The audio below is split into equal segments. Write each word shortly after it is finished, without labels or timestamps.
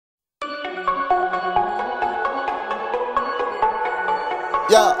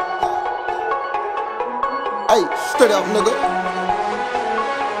Yeah. Hey, straight up, nigga.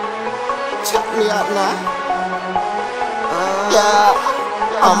 Check me out now. Yeah,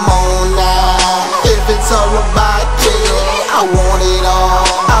 I'm on now. If it's all about cake, I want it all.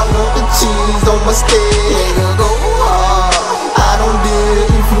 I want the cheese on my steak. Nigga, go hard. I don't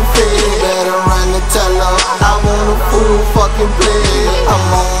deal if you fail. Better run and tell her I want a full fucking plate. I'm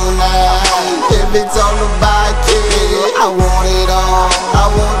on now. If it's all about cake, I want it all. I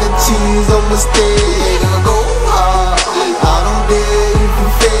want the cheese on my steak. Nigga, go hard. I don't deal if you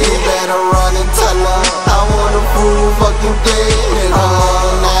fail. Better run and tell her I want a full fucking plate. Nigga, I'm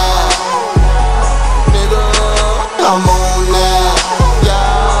on now. Nigga, I'm on now.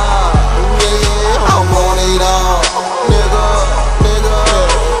 Yeah, yeah, I want it all. Nigga,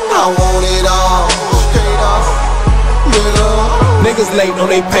 I want it all. Straight up, nigga. Niggas late on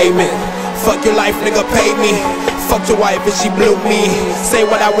they payment. Fuck your life, nigga, pay me. Fuck your wife and she blew me. Say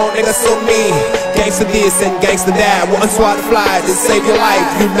what I want, nigga, sue me. Gangsta this and gangsta that. One swat fly, just save your life.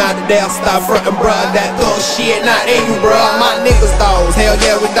 You not the damn stop frontin', bruh. That thug shit not in you, bruh. My niggas dogs, hell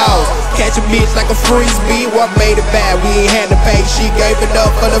yeah, we dogs. Catch a bitch like a frisbee. What made it bad? We ain't had to pay. She gave it up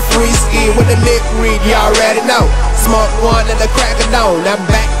for the free ski with the lip read. You already know. Smoke one and the crack it on. I'm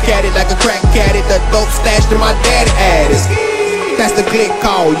back at it like a crack caddy. The dope stashed in my daddy addis. That's the click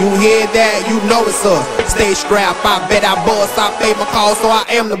call, you hear that, you know it's us. Stay strapped, I bet I bust, I pay my call, so I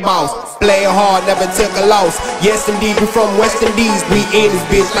am the boss. Play hard, never took a loss. Yes indeed, we from West Indies. We in this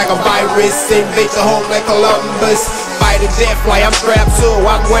bitch like a virus. Invade the home like Columbus. Fight a jet fly, I'm strapped too.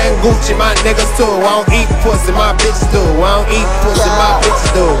 I'm wearing Gucci, my niggas too. I don't eat pussy, my bitches do. I don't eat pussy, my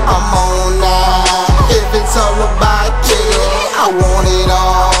bitches do. I'm on now. If it's all about cake, I want it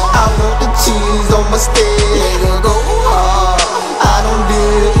all. I want the cheese on my steak. Nigga, go hard. I don't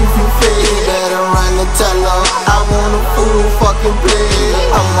deal if you fail. Better run and tell her I want a full fucking plate.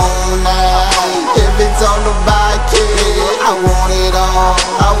 I'm on now. If it's all about cake, I want it all.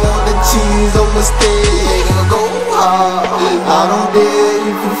 I want the cheese on my steak. Nigga, go hard. I don't deal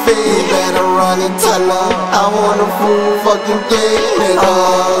if you fail. Better run and tell her I want a full fucking plate. Nigga, I'm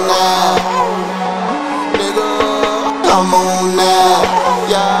on now. Nigga, I'm on now.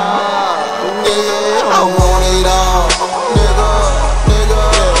 Yeah, yeah, I want it all.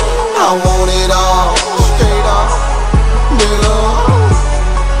 I want it all, straight up, nigga.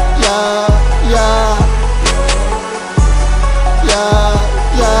 Yeah, yeah, yeah,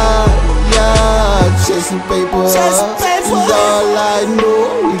 yeah, yeah. Chasing paper, is all I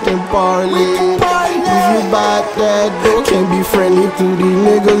know. We can parlay. If you buy that dough, can't be friendly to these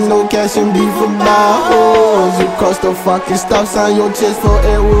niggas. No cash and beef about hoes. You cross the fucking stop sign, your chest for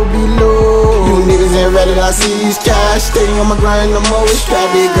air will be low. You niggas ain't ready, I see these cash. Stay on my grind, I'm always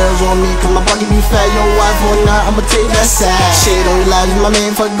strapped. Big girls on me, cause my pocket be fat. Your wife or not, I'ma take that side. Shit on your lives, my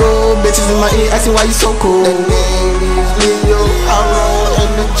main for gold. Bitches in my ear, asking why you so cool. The name is Leo, I roll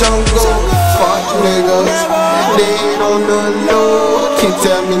in the jungle. Fuck niggas, they ain't on the low. Can't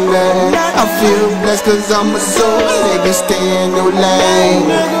tell me nothing, I feel blessed cause I'm a soul. Niggas stay in your lane.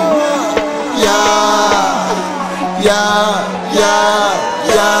 Yeah, yeah, yeah,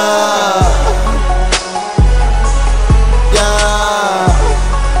 yeah.